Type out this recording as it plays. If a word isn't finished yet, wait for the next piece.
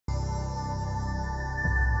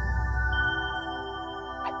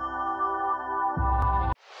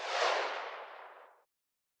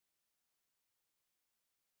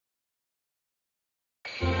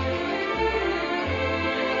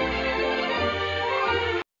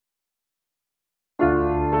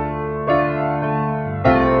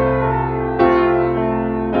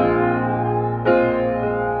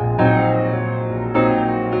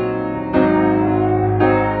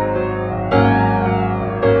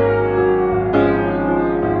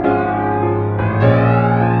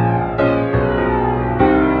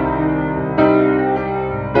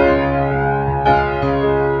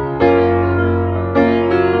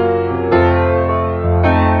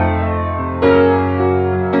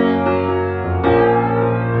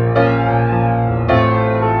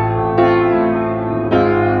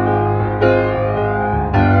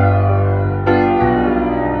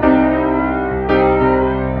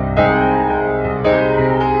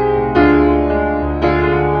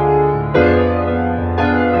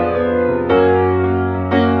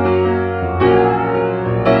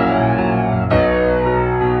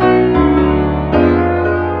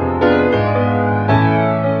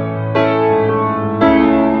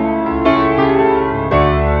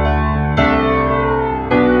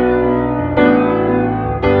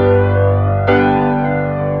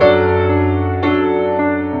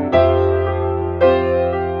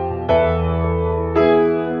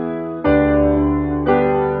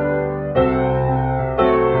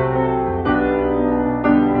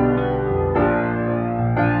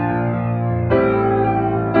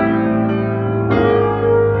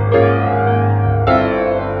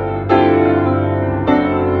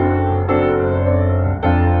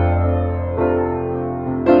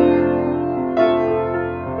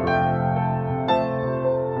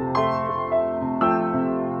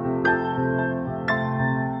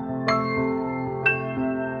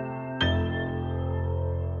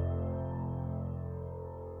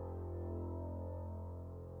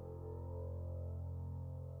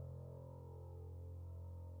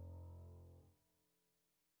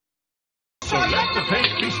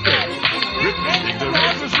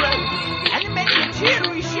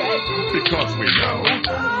because we know.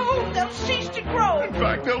 Oh, they'll cease to grow. In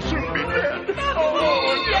fact, they'll soon be dead.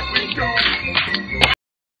 Oh, and yet we go.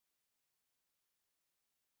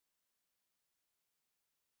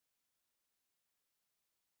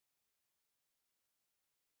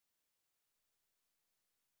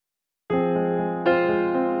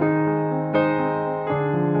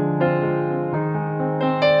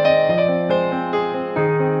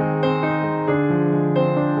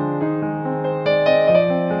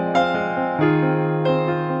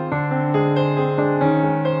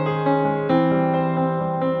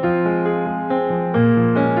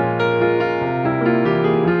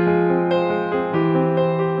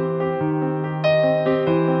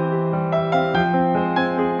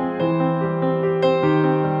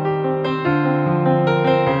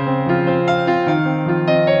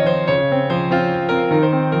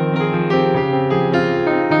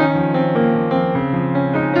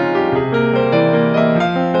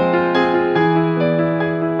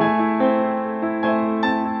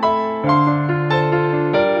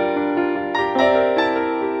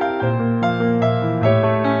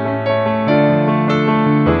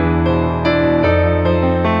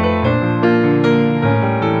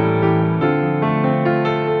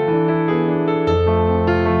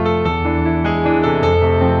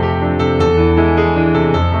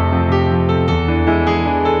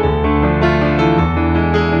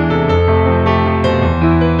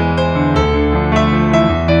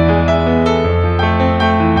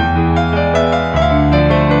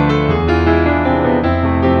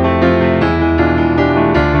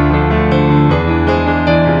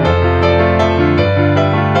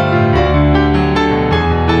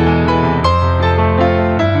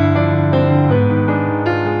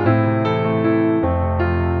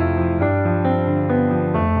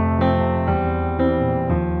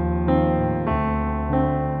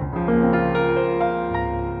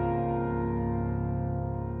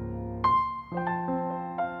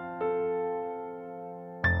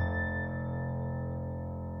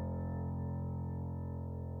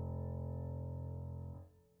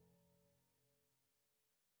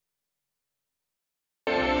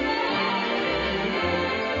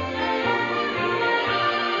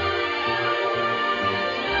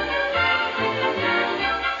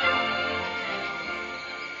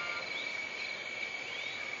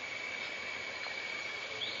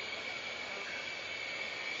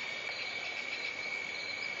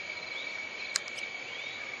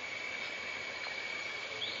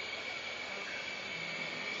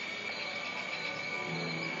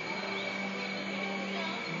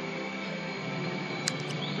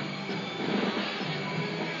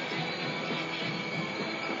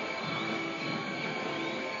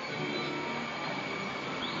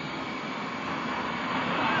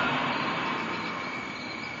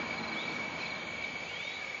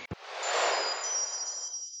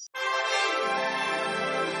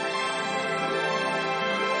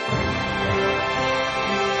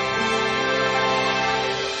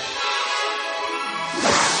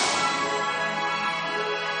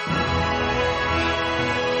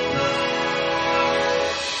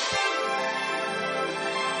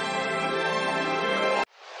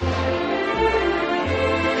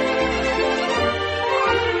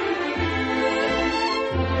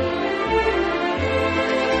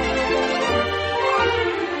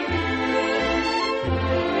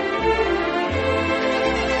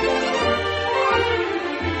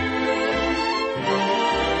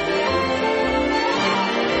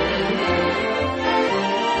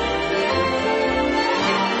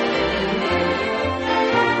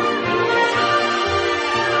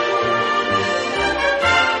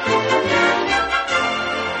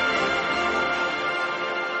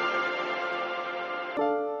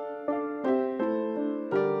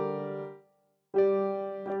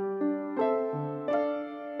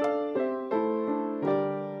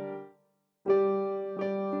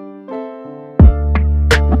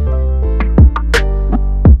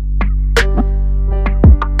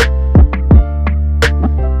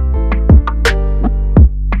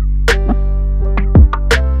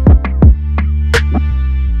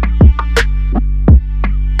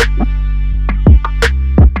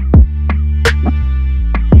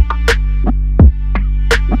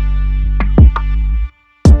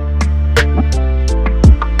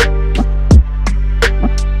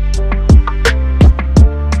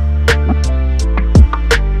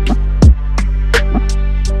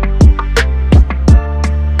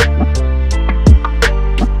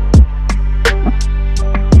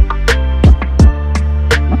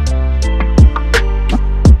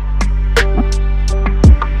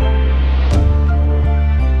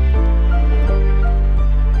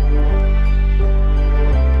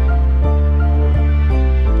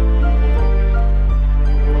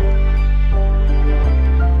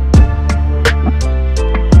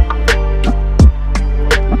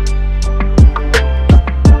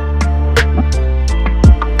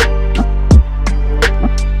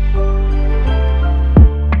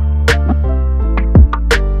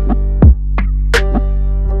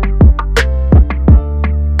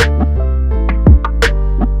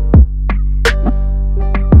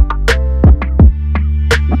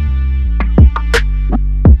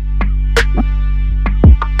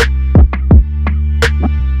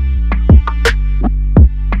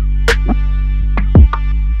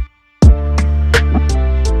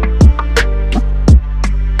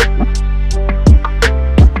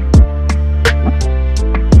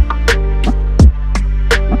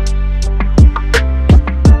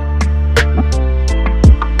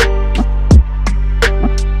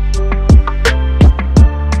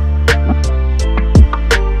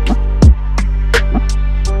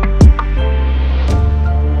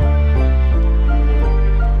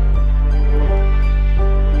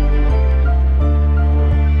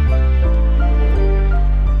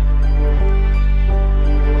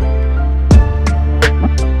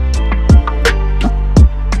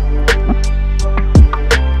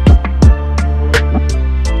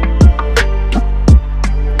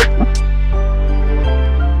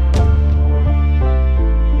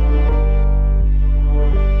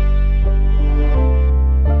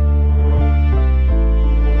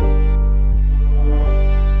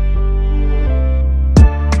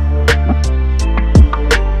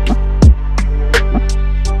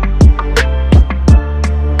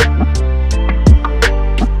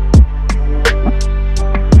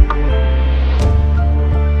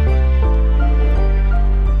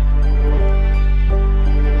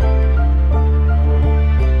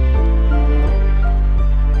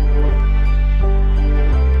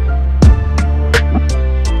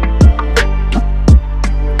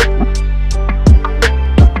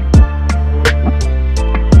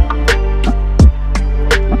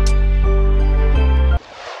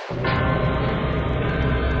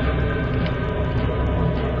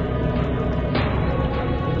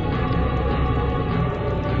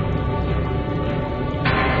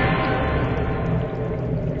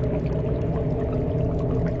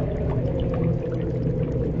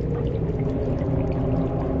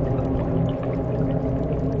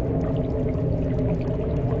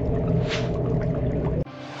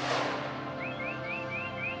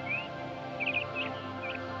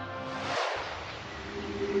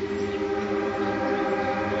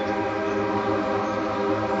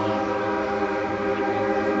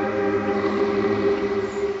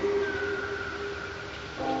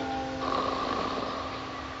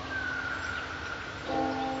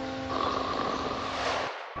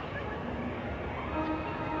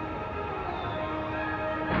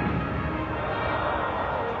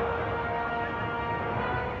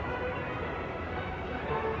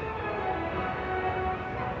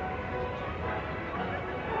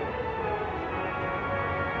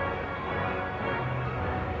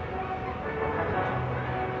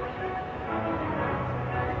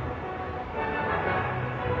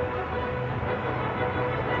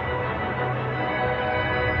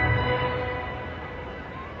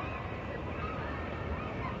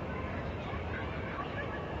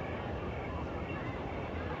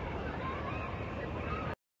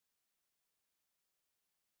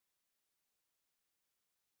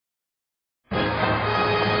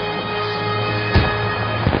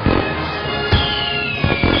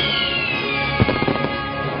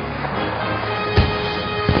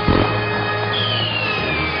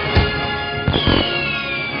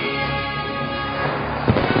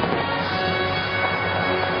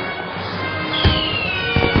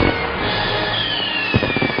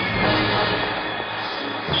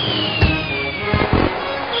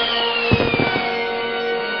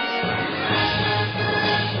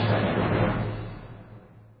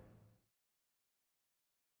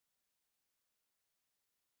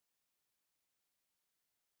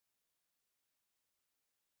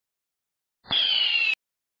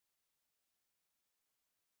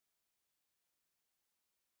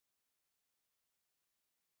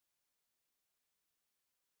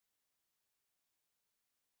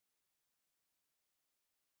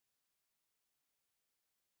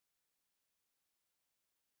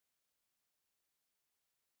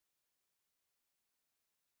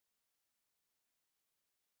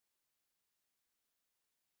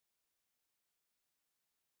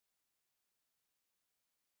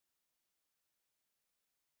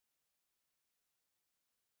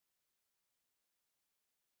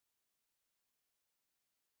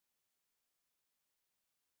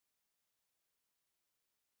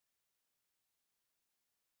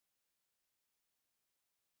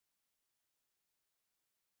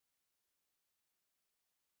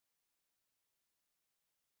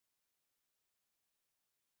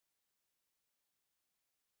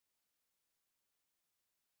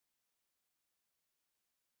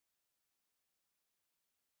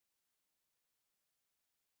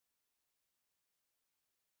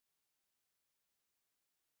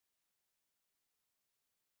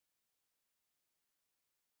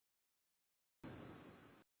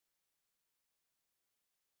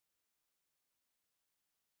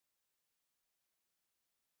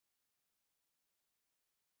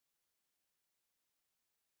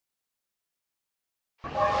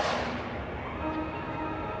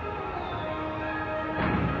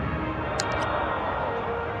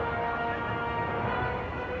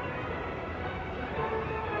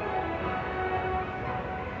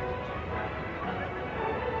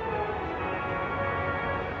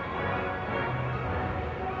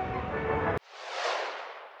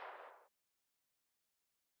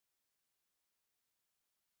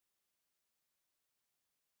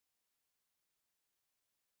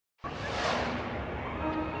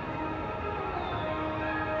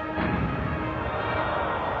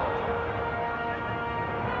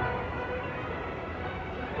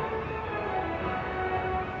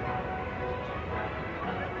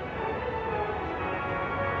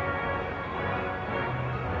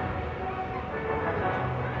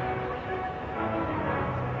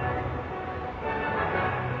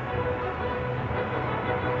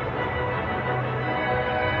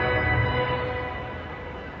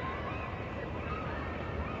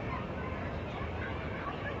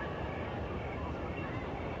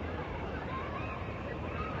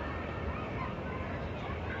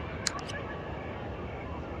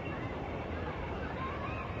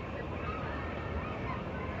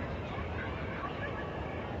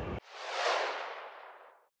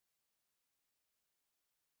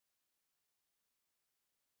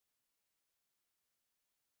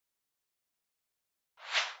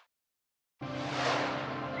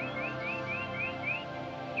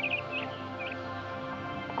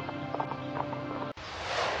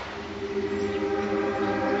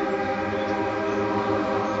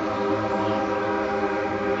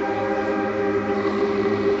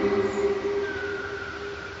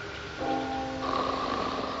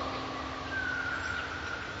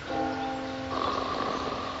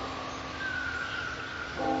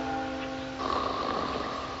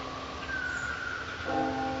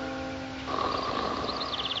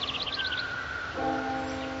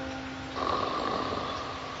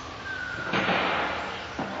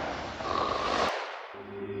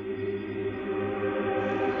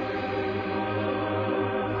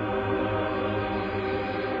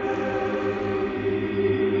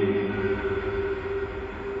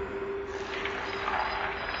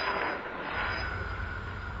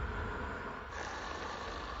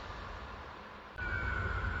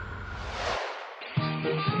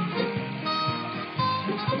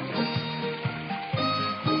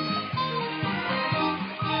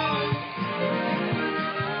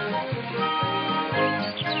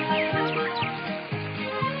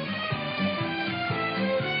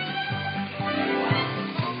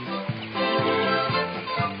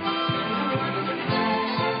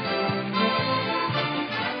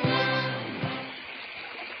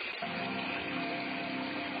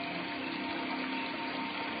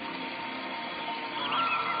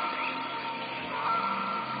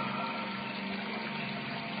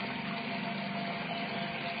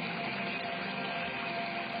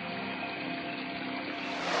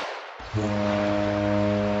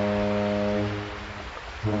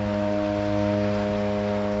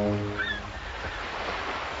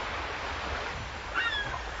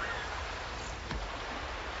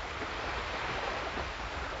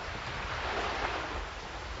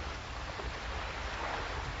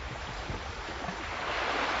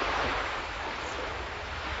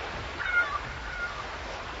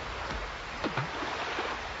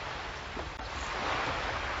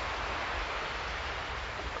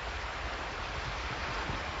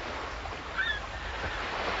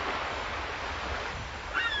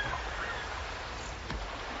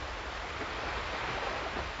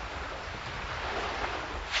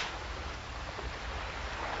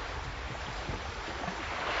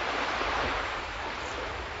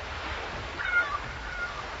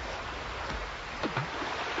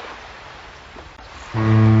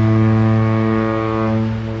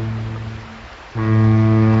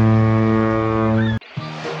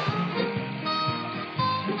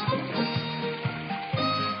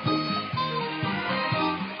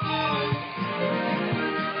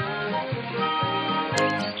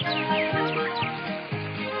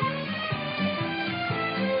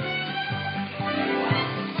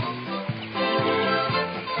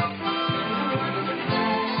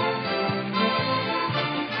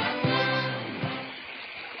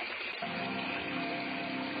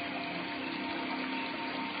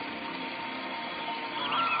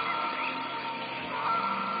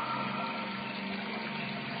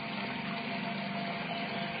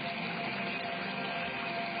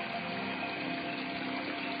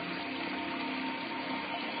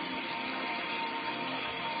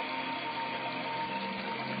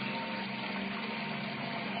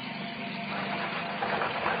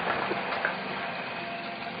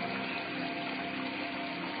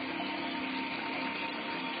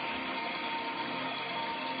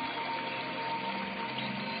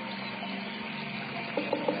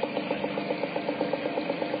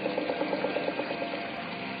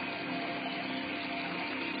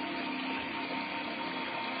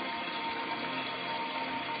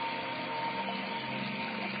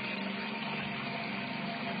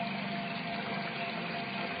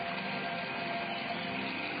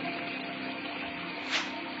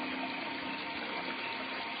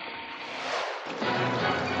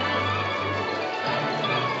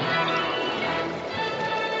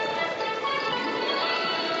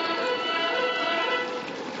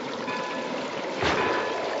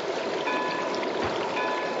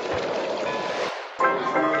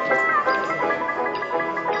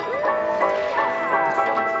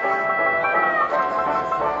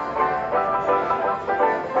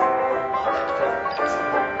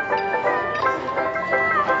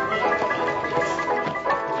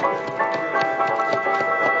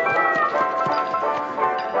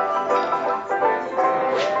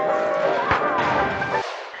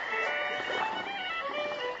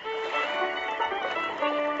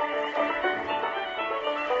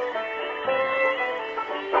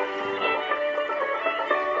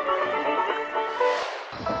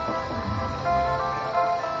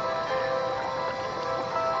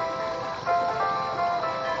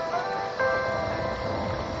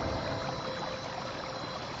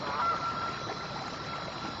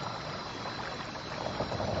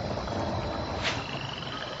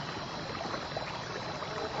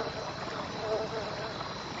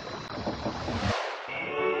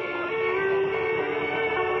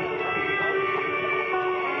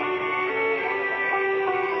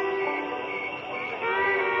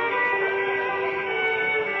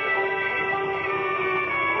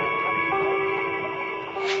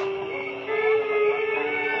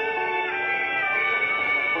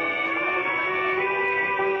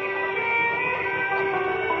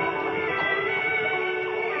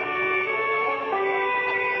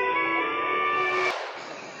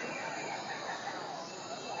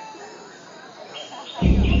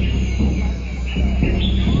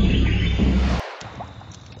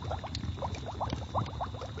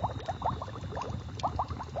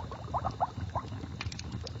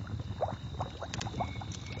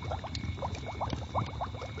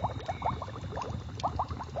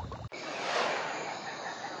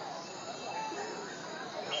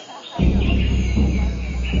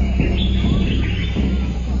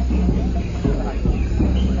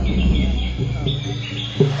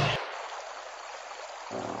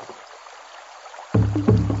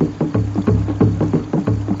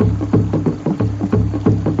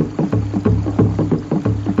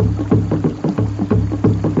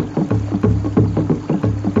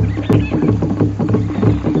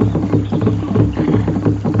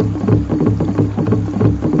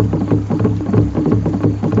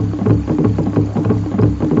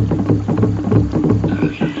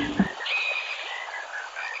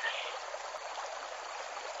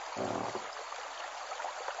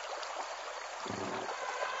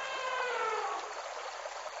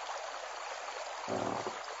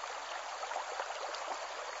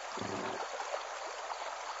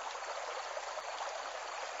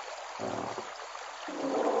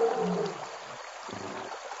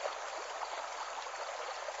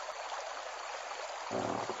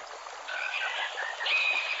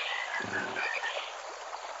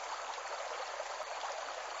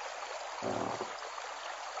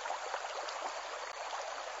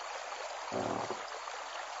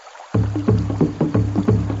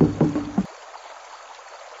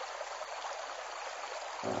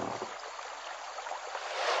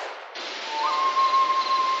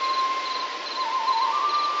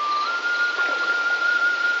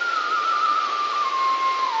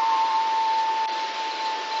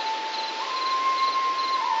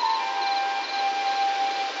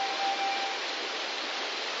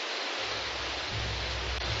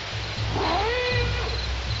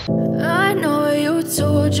 I know you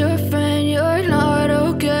told your friend you're not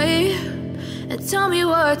okay, and tell me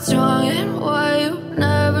what's wrong and why you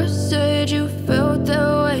never said you felt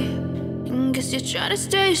that way. And guess you're trying to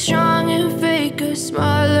stay strong and fake a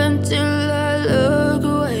smile until I look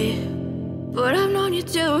away. But I've known you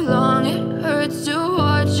too long, it hurts to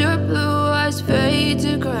watch your blue eyes fade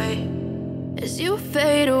to gray as you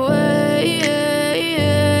fade away,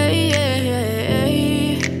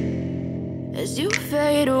 as you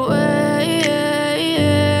fade away.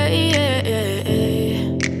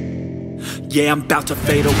 Yeah, I'm about to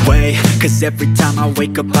fade away, cause every time I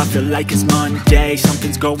wake up I feel like it's Monday.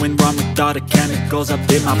 Something's going wrong with all the chemicals up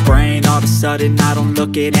in my brain. All of a sudden I don't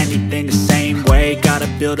look at anything the same way. Got a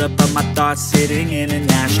buildup of my thoughts sitting in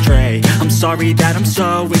an ashtray. I'm sorry that I'm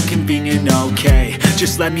so inconvenient, okay.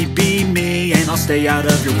 Just let me be me and I'll stay out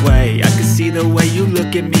of your way. I can see the way you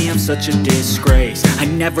look at me, I'm such a disgrace. I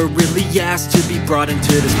never really asked to be brought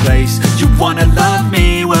into this place. You wanna love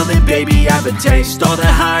me? Well then baby I have a taste. All the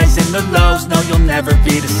highs and the lows, no you'll never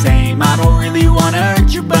be the same. I don't really wanna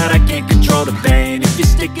hurt you but I can't control the pain. If you're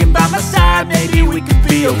sticking by my side maybe we could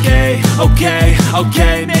be okay.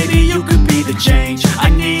 Okay, maybe you could be the change I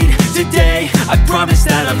need today. I promise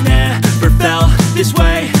that I've never felt this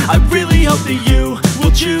way. I really hope that you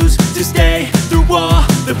will choose to stay through all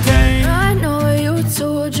the pain. I know you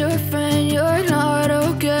told your friend you're not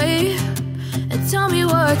okay, and tell me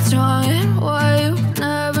what's wrong and why you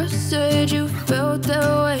never said you felt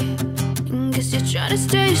that way. And guess you're trying to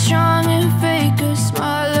stay strong and fake a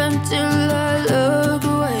smile until I look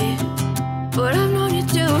away. But I've known you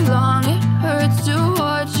too long, it hurts to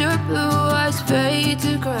watch your blue eyes fade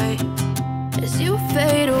to gray as you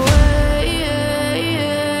fade away,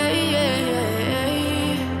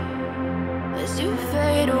 as you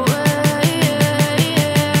fade away,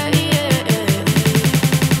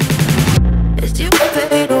 as you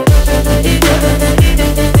fade away.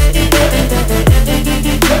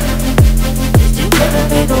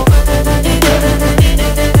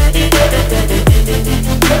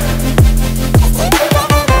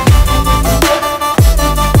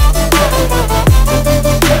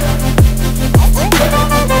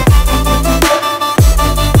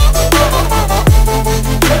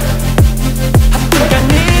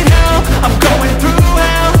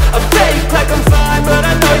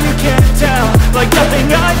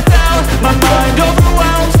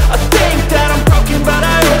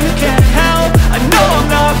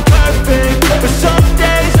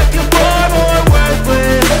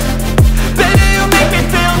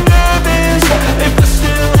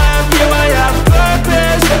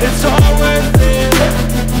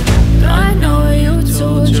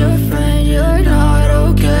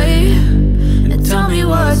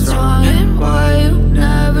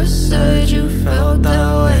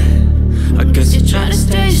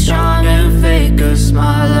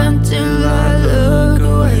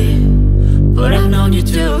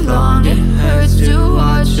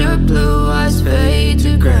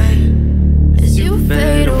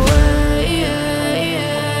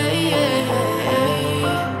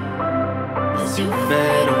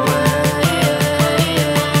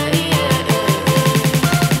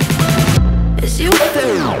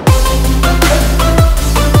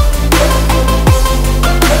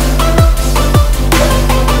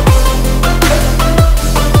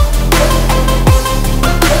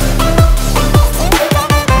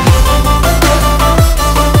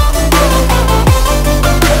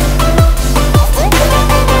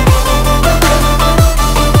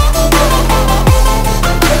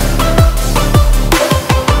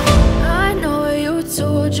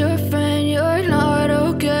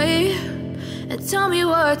 Tell me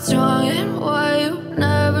what's wrong and why you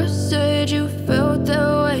never said you felt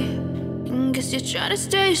that way. Guess you're trying to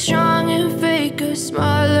stay strong and fake a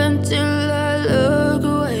smile until I look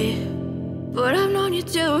away. But I've known you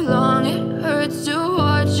too long, it hurts to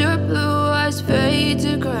watch your blue eyes fade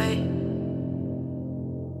to gray.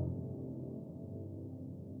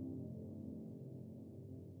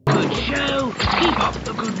 Good show, keep up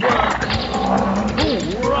the good work.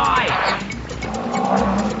 All right.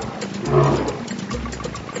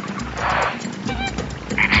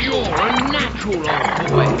 You're a natural, old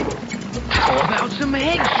boy. How about some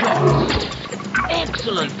headshots?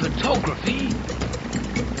 Excellent photography.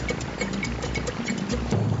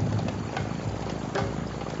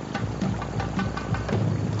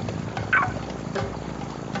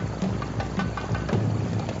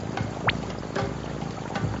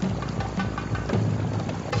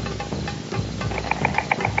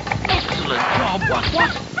 Excellent job, what?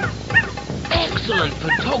 Excellent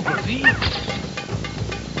photography.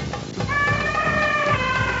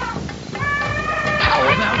 How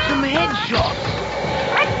about some headshots?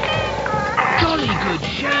 Jolly good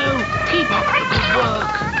show. Keep up the good work.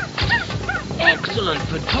 Excellent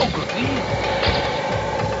photography.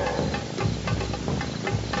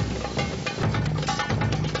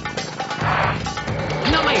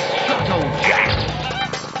 Nice shot, old chap.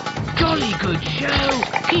 Jolly good show.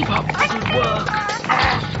 Keep up the good work.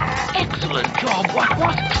 Excellent job, what?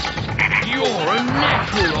 You're a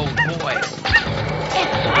natural, old boy.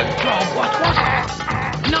 Excellent job, what?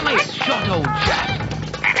 Nice shot, old chap.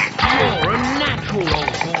 You're a natural,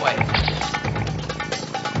 old boy.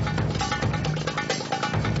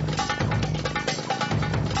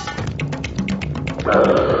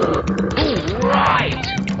 All right.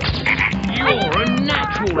 You're a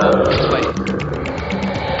natural, old boy.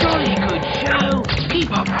 Jolly good show. Keep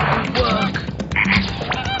up the good work.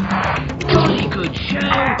 Jolly good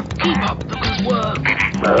show. Keep up the good work.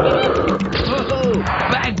 Oh,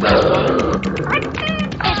 bag that one.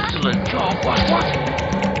 Excellent job, what?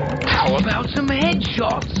 How about some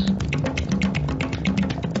headshots?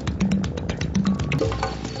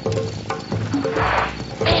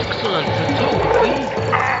 Excellent photography.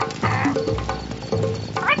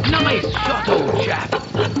 Nice shot, old chap.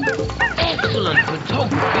 Excellent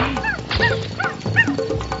photography.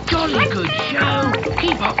 Jolly good show.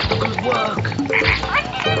 Keep up the good work.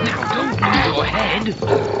 Now don't lose your head.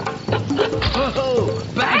 Oh,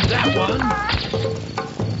 bag that one.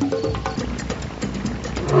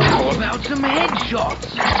 How about some headshots?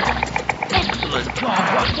 Excellent job,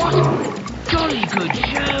 what? Jolly good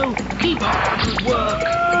show. Keep up the good work.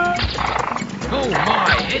 Oh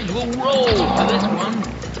my, head will roll for this one.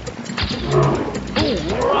 All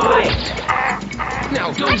right. Now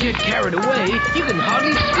don't get carried away. You can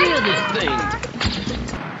hardly steer this thing.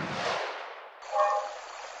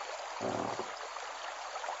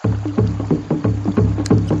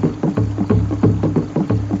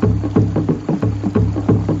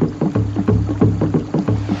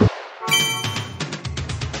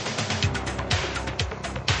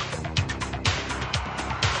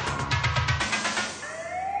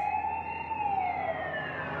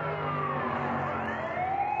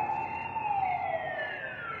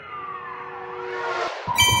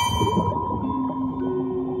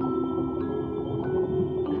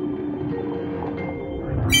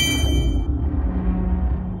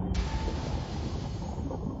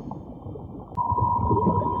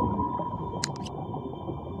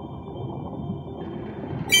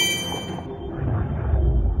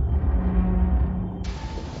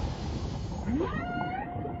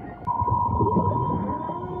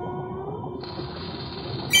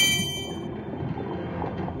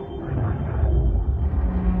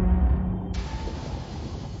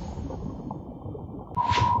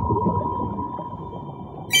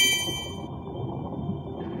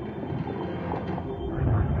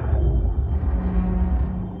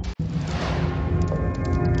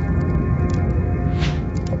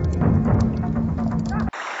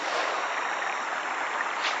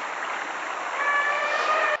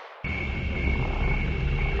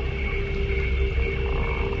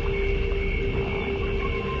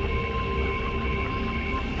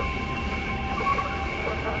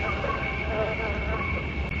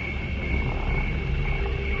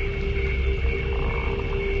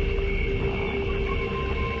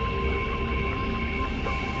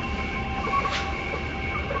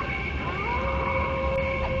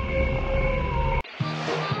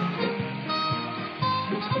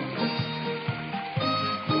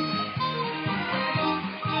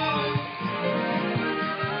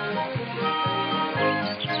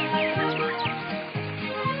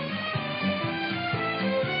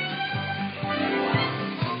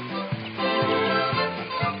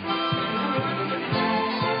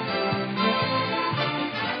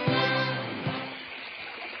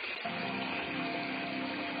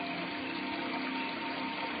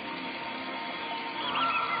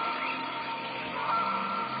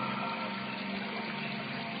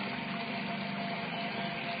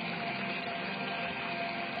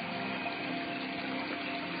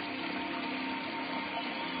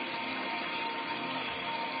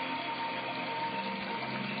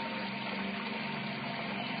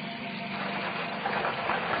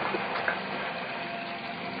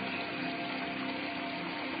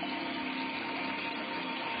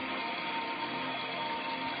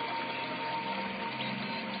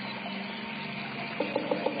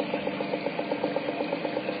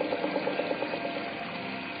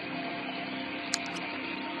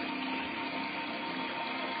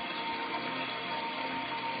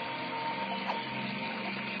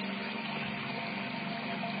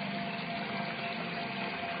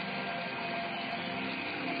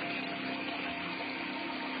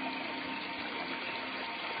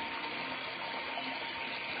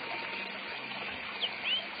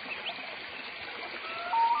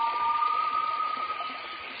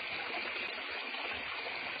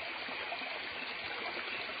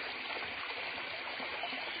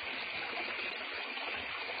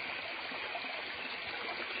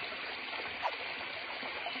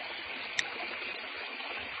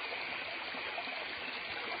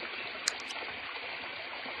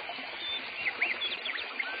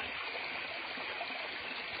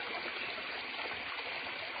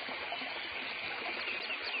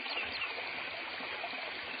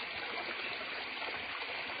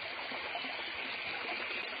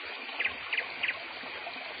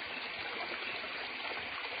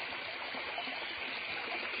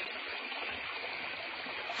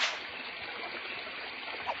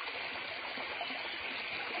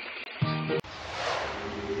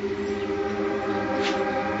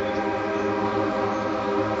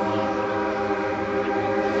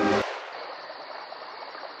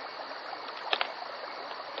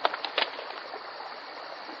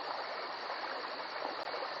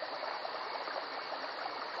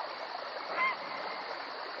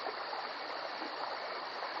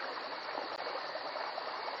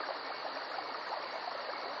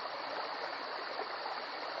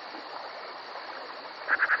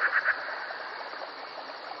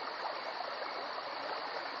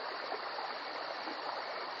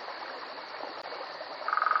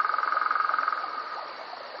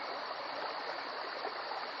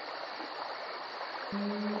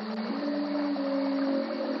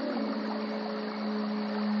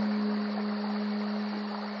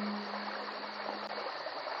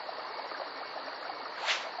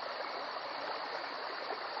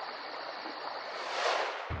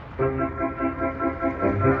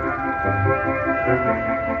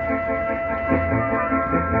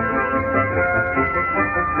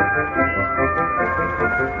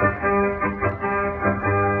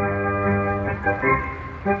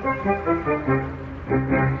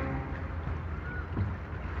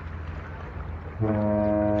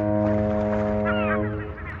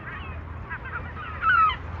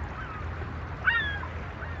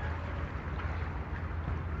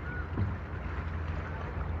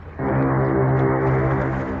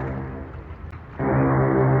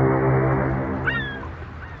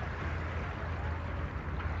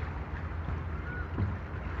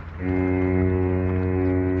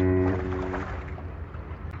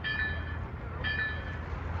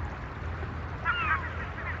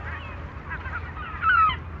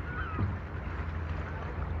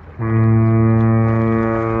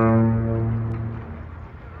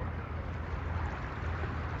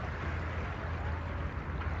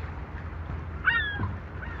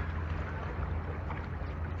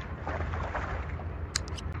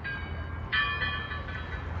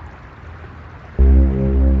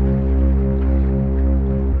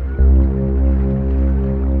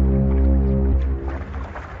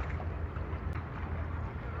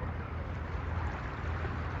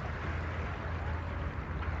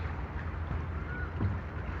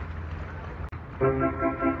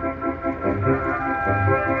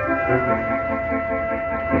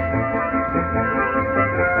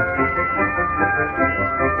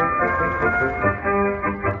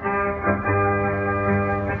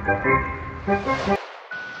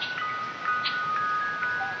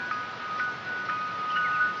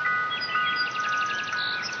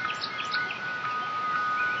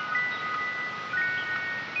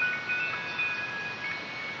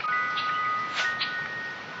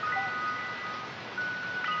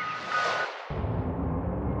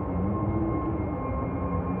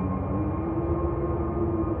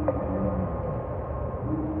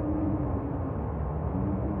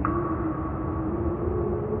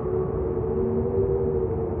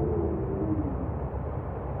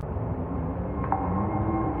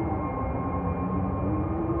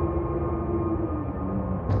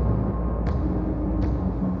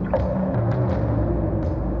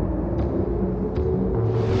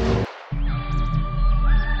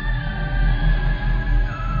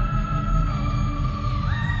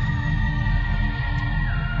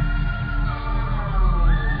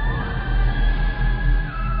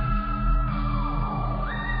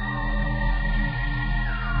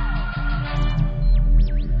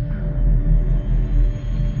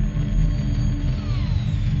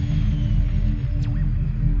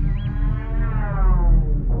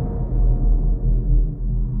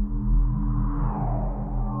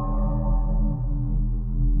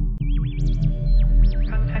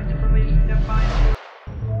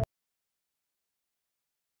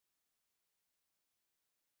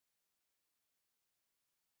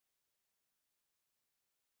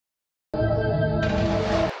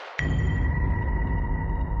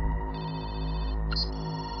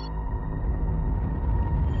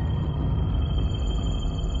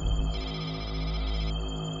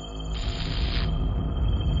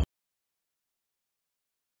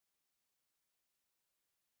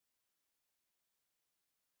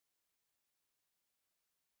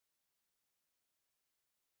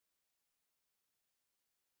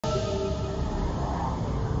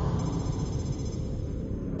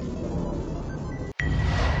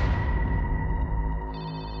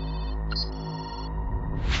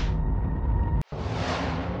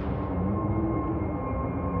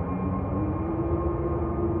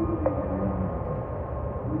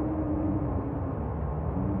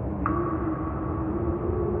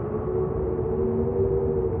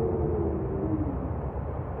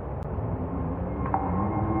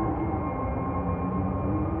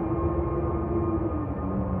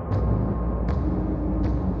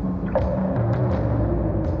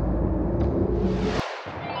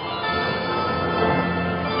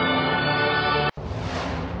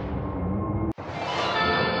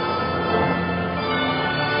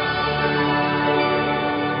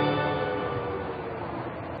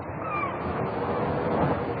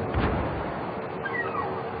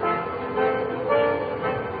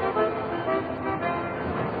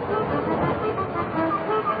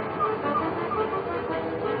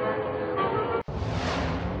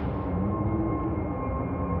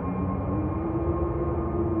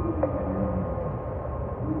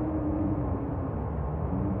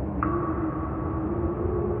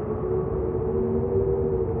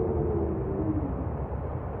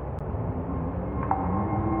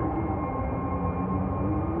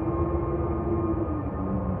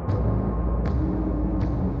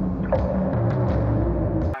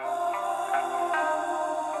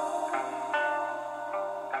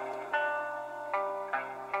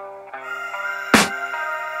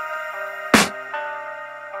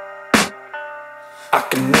 I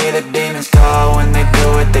can hear the demons call when they do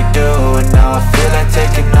what they do. And now I feel like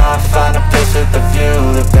taking off, find a place with a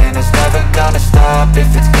view. The pain is never gonna stop if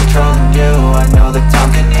it's controlling you. I know that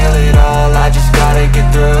time can heal it all, I just gotta get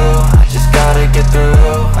through. I just gotta get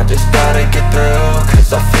through, I just gotta get through.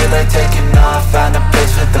 Cause I feel like taking off, find a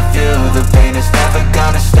place with a view. The pain is never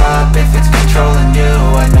gonna stop if it's controlling you.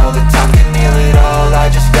 I know that time can heal it all, I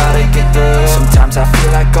just gotta get through. Sometimes I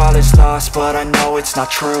feel like all is lost, but I know it's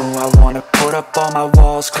not true. I wanna put up all my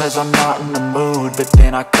walls cause I'm not in the mood, but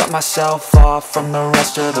then I cut myself off from the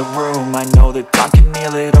rest of the room. I know that time can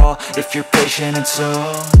heal it all if you're patient, and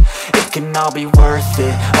soon it can all be worth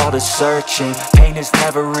it, all the searching. Pain is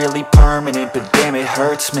never really permanent, but damn it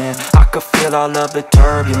hurts, man. I could feel all of the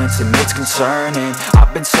turbulence and it's concerning.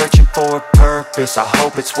 I've been searching for a purpose, I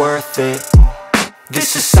hope it's worth it. This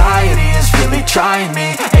society is really trying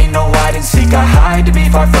me. Ain't no hide and seek, I hide to be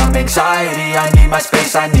far from anxiety. I need my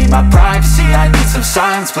space, I need my privacy. I need some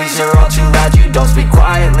silence, please, you're all too loud. You don't speak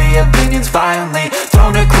quietly, opinions violently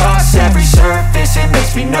thrown across every surface. It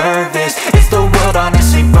makes me nervous, is the world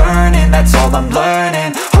honestly burning? That's all I'm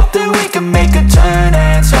learning. Hope that we can make a turn.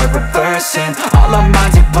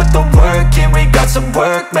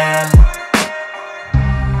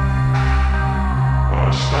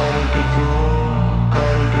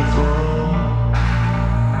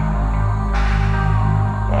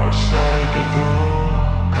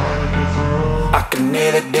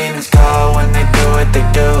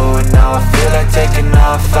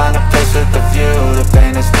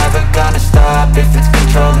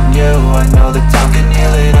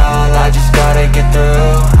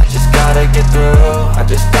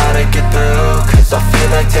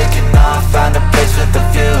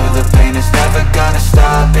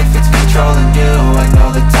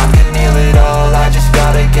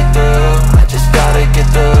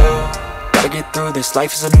 purpose,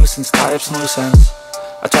 life is a nuisance, tie up some loose ends.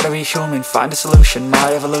 I try to be human, find a solution,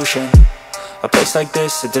 my evolution. A place like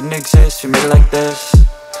this, it didn't exist, we made it like this.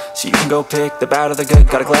 So you can go pick the bad or the good,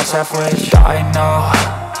 got a glass half wish. I know,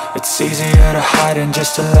 it's easier to hide than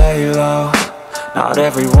just to lay low. Not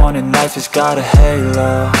everyone in life has got a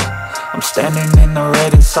halo. I'm standing in the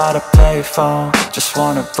red inside a payphone, just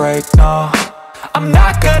wanna break, no. I'm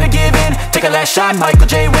not gonna give in, take a last shot, Michael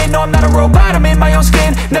J. Win. No, I'm not a robot, I'm in my own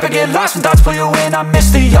skin. Never get lost when thoughts pull you in. I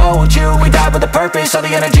miss the old you, we died with a purpose. All the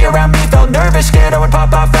energy around me felt nervous, scared I would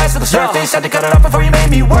pop out fast to the surface. Had to cut it off before you made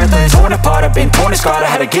me worthless. Torn apart, I've been torn and scarred. I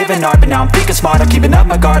had a given art, but now I'm thinking smart. I'm keeping up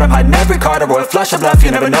my guard, I'm hiding every card. A royal flush of bluff,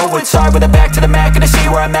 you never know what's hard. With a back to the mat, gonna see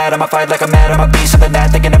where I'm at. I'ma fight like I'm mad, I'ma be something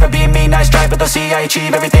that they can never be me. Nice try, but they'll see I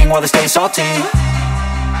achieve everything while they stay salty.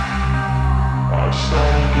 I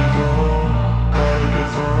started to go.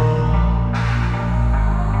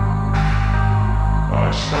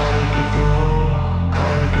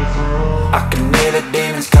 I can hear the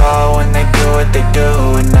demons call when they do what they do.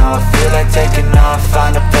 And now I feel like taking off,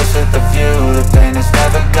 find a place with a view. The pain is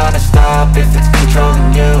never gonna stop if it's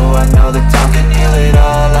controlling you. I know that time can heal it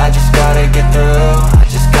all, I just gotta get through. I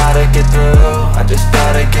just gotta get through, I just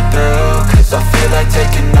gotta get through. Cause I feel like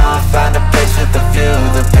taking off, find a place with a view.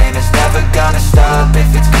 The pain is never gonna stop if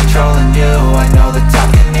it's controlling you. I know that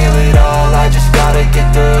time can heal it all, I just gotta get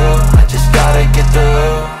through. I just gotta get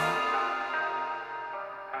through.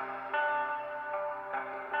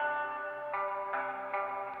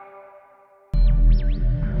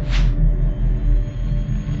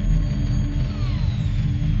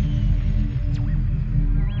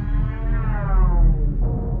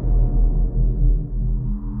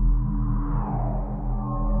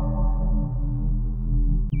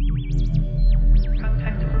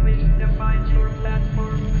 Contact information defines your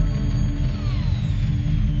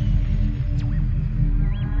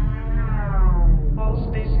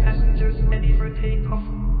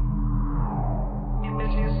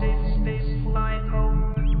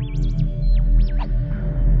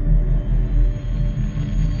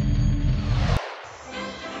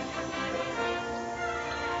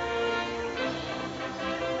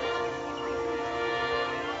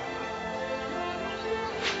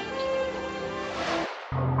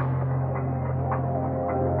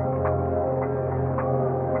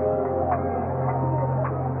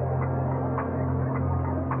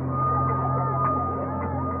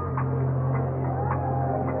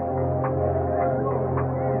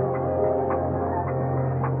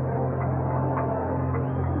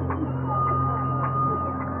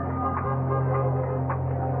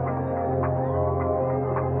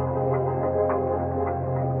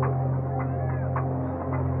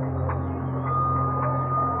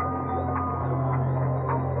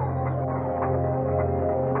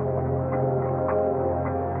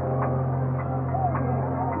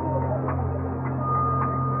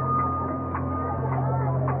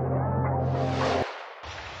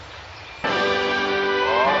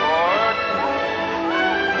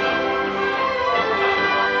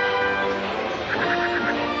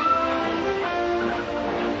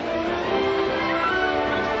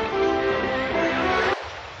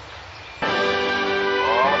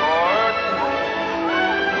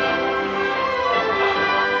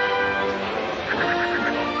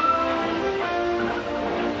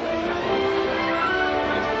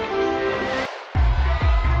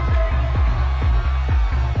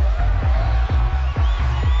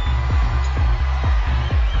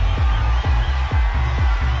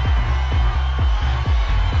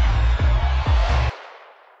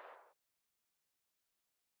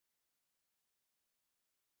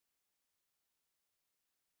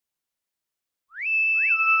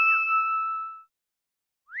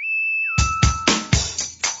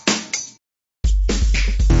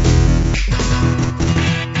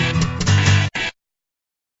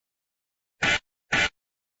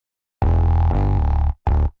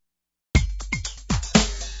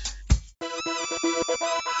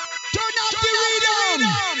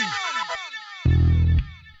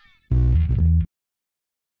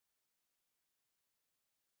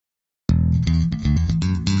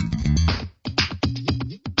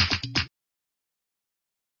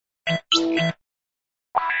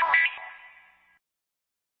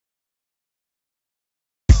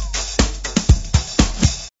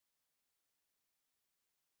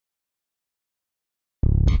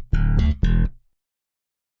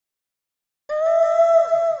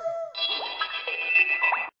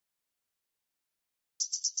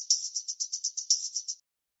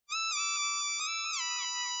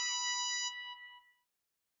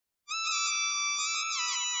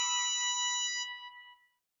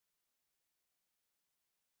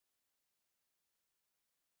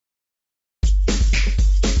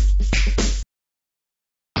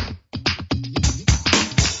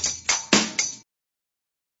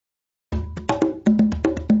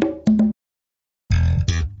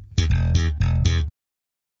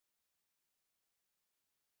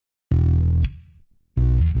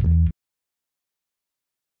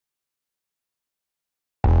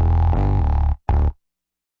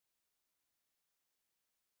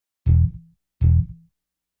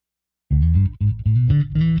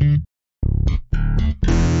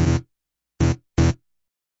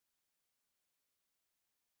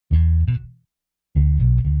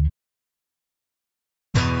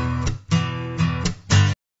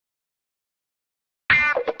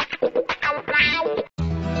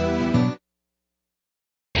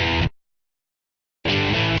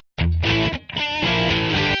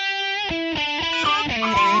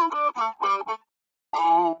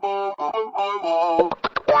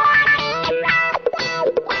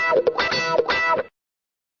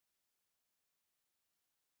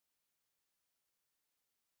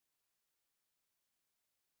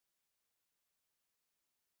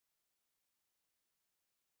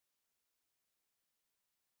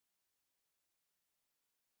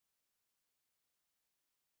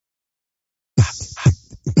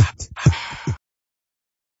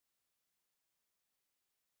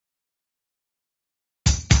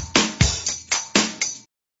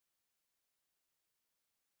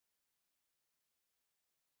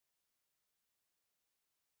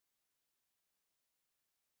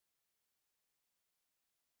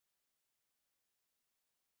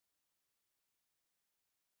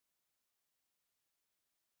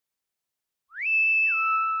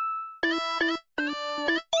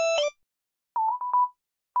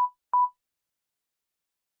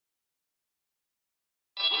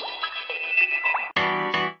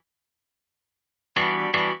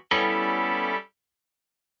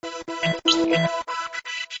Let's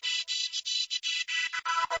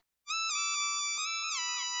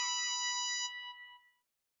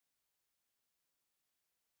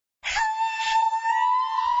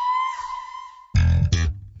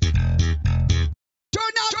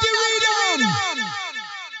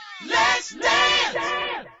dance!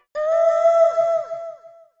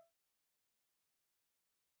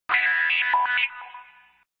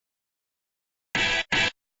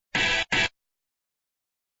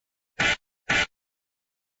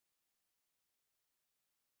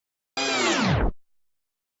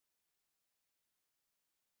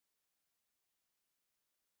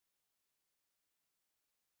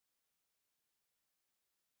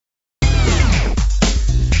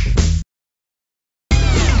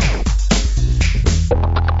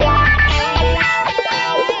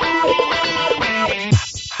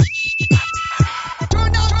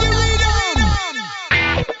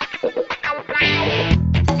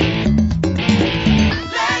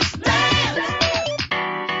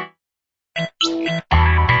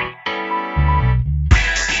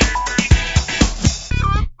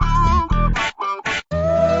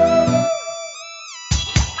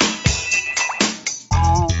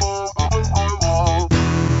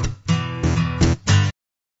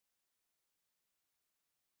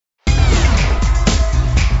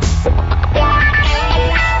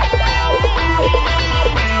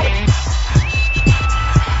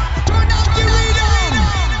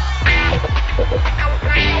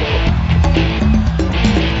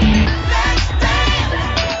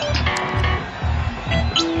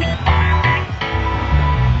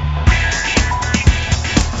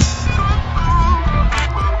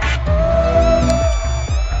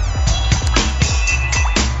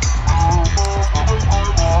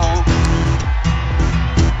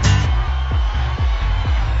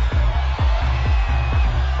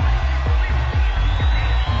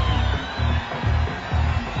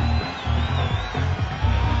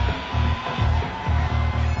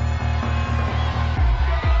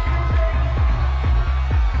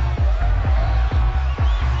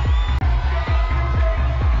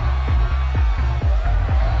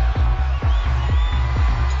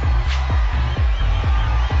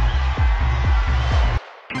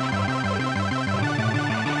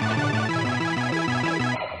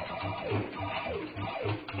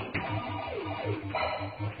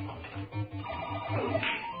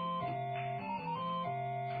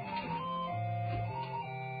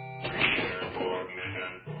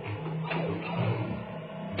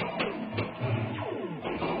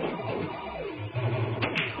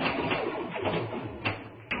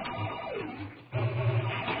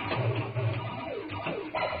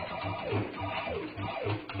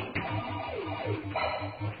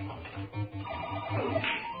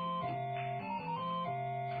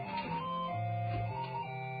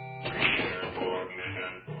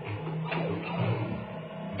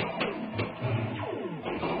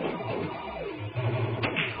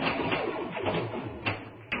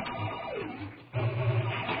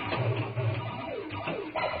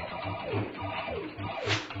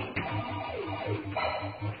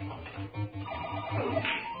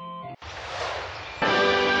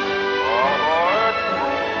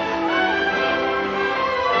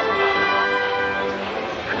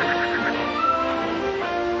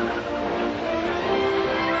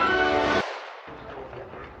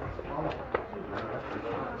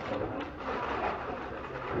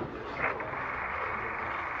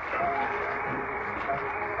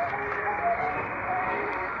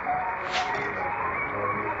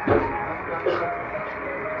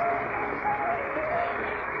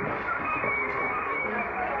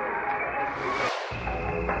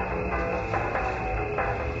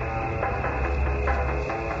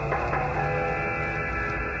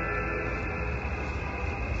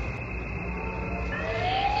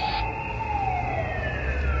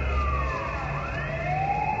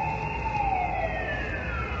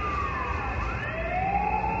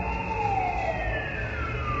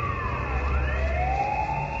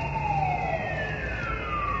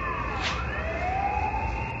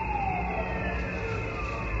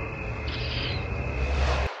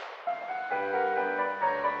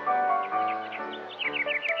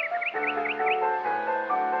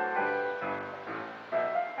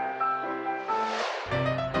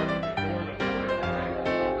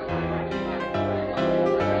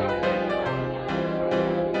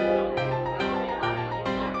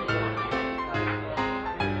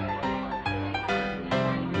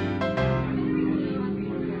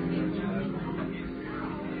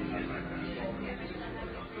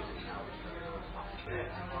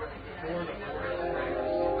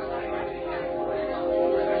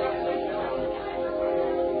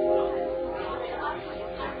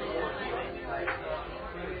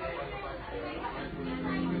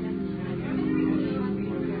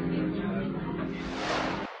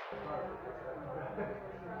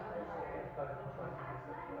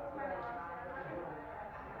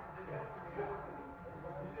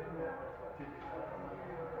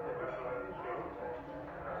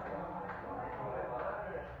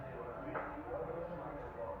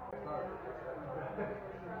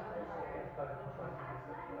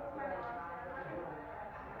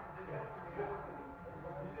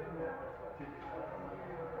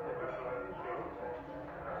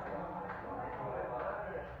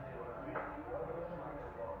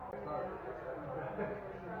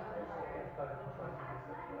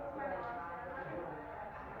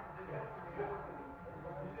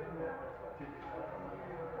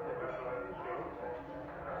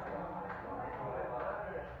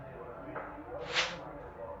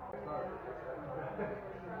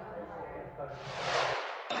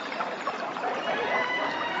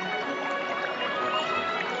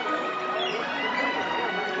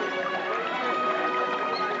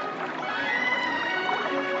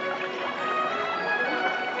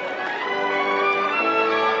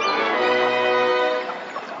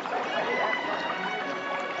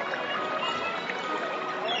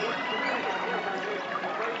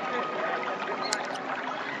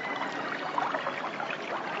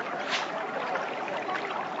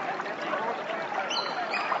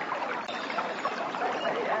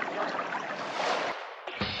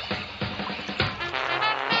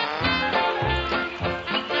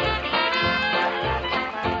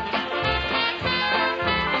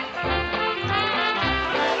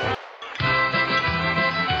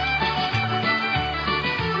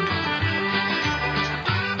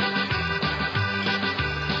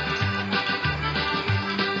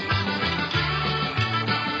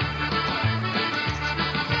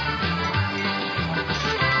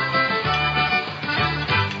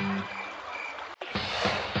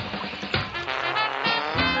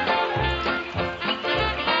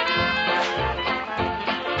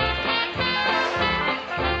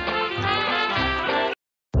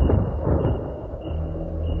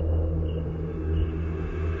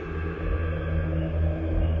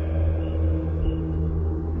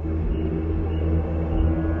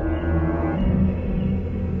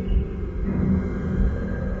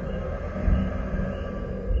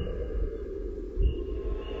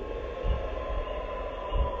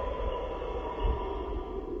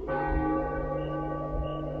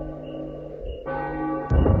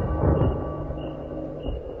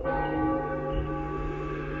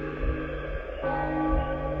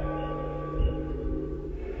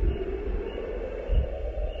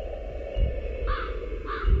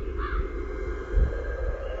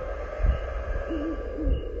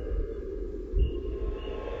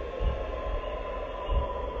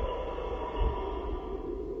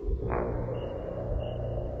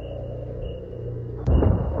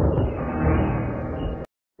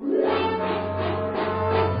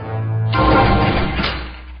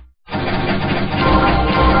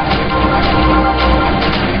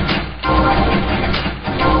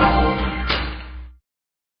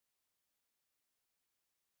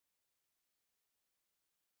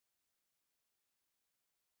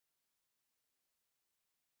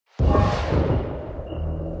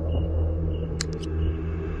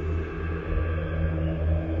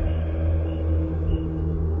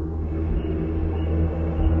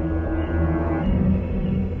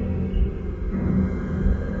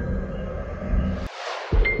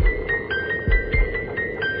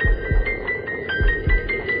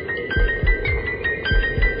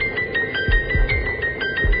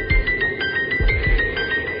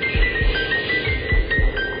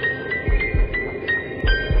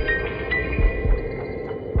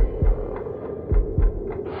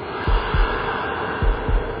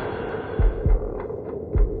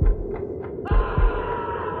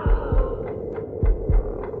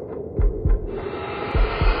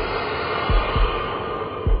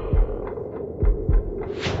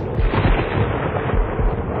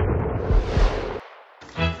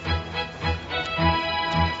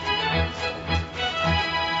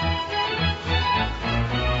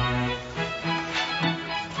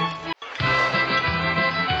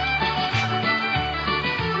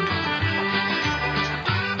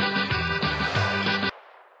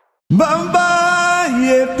 Bamba,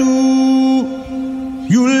 yeah,